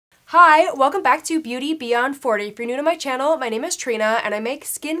Hi, welcome back to Beauty Beyond 40. If you're new to my channel, my name is Trina and I make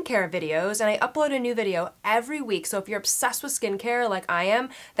skincare videos and I upload a new video every week. So if you're obsessed with skincare like I am,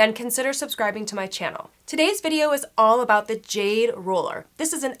 then consider subscribing to my channel. Today's video is all about the Jade roller.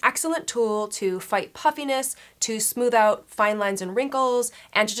 This is an excellent tool to fight puffiness, to smooth out fine lines and wrinkles,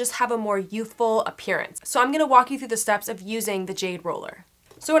 and to just have a more youthful appearance. So I'm gonna walk you through the steps of using the Jade roller.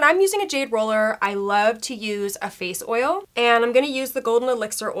 So when I'm using a Jade roller, I love to use a face oil, and I'm gonna use the Golden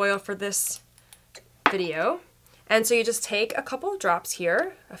Elixir oil for this video. And so you just take a couple of drops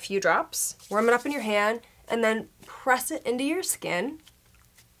here, a few drops, warm it up in your hand, and then press it into your skin.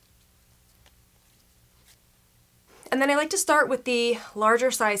 And then I like to start with the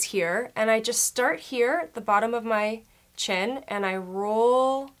larger size here, and I just start here at the bottom of my chin, and I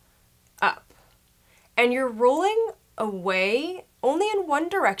roll up. And you're rolling away only in one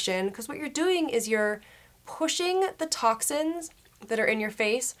direction, because what you're doing is you're pushing the toxins that are in your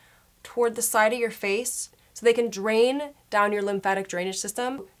face toward the side of your face so they can drain down your lymphatic drainage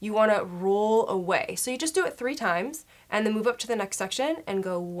system. You want to roll away. So you just do it 3 times and then move up to the next section and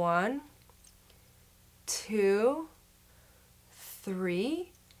go 1, 2,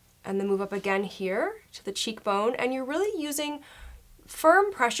 3, and then move up again here to the cheekbone, and you're really using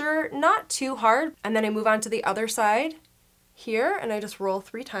firm pressure, not too hard. And then I move on to the other side here, and I just roll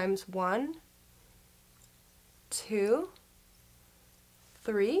 3 times. 1, 2,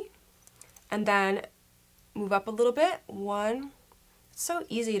 3, and then move up a little bit. 1. It's so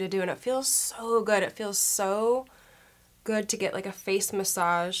easy to do, and it feels so good. It feels so good to get like a face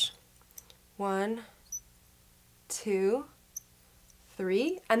massage. 1, 2,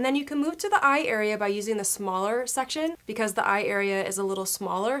 3, and then you can move to the eye area by using the smaller section because the eye area is a little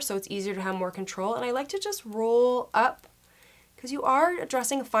smaller, so it's easier to have more control. And I like to just roll up, because you are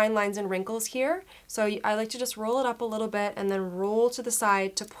addressing fine lines and wrinkles here. So I like to just roll it up a little bit and then roll to the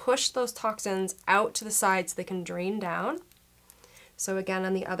side to push those toxins out to the side so they can drain down. So again,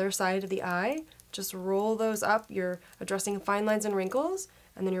 on the other side of the eye, just roll those up. You're addressing fine lines and wrinkles,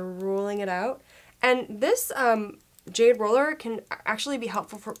 and then you're rolling it out. And this Jade roller can actually be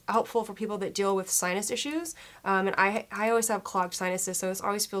helpful for people that deal with sinus issues. And I always have clogged sinuses, so this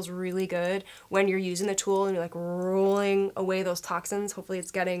always feels really good when you're using the tool and you're like rolling away those toxins. Hopefully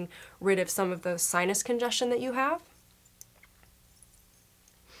it's getting rid of some of the sinus congestion that you have.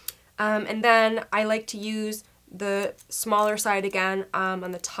 And then I like to use the smaller side again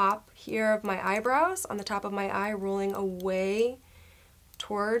on the top here of my eyebrows, on the top of my eye, rolling away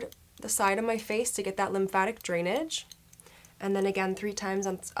toward the side of my face to get that lymphatic drainage. And then again 3 times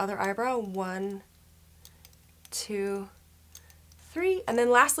on this other eyebrow. 1, 2, 3, and then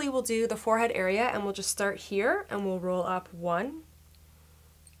lastly we'll do the forehead area, and we'll just start here and we'll roll up 1,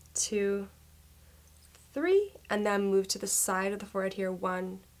 2, 3, and then move to the side of the forehead here.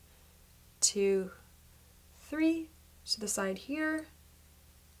 1, 2, 3, to the side here,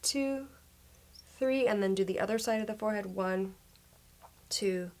 2, 3, and then do the other side of the forehead. 1,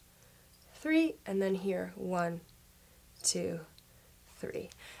 2, 3, and then here. 1, 2, 3.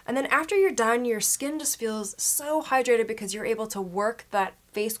 And then after you're done, your skin just feels so hydrated because you're able to work that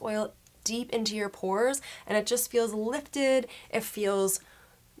face oil deep into your pores, and it just feels lifted. It feels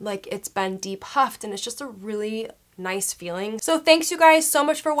like it's been depuffed, and it's just a really nice feeling. So thanks you guys so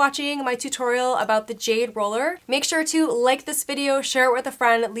much for watching my tutorial about the Jade roller. Make sure to like this video, share it with a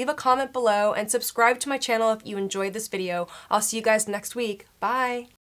friend, leave a comment below, and subscribe to my channel if you enjoyed this video. I'll see you guys next week. Bye!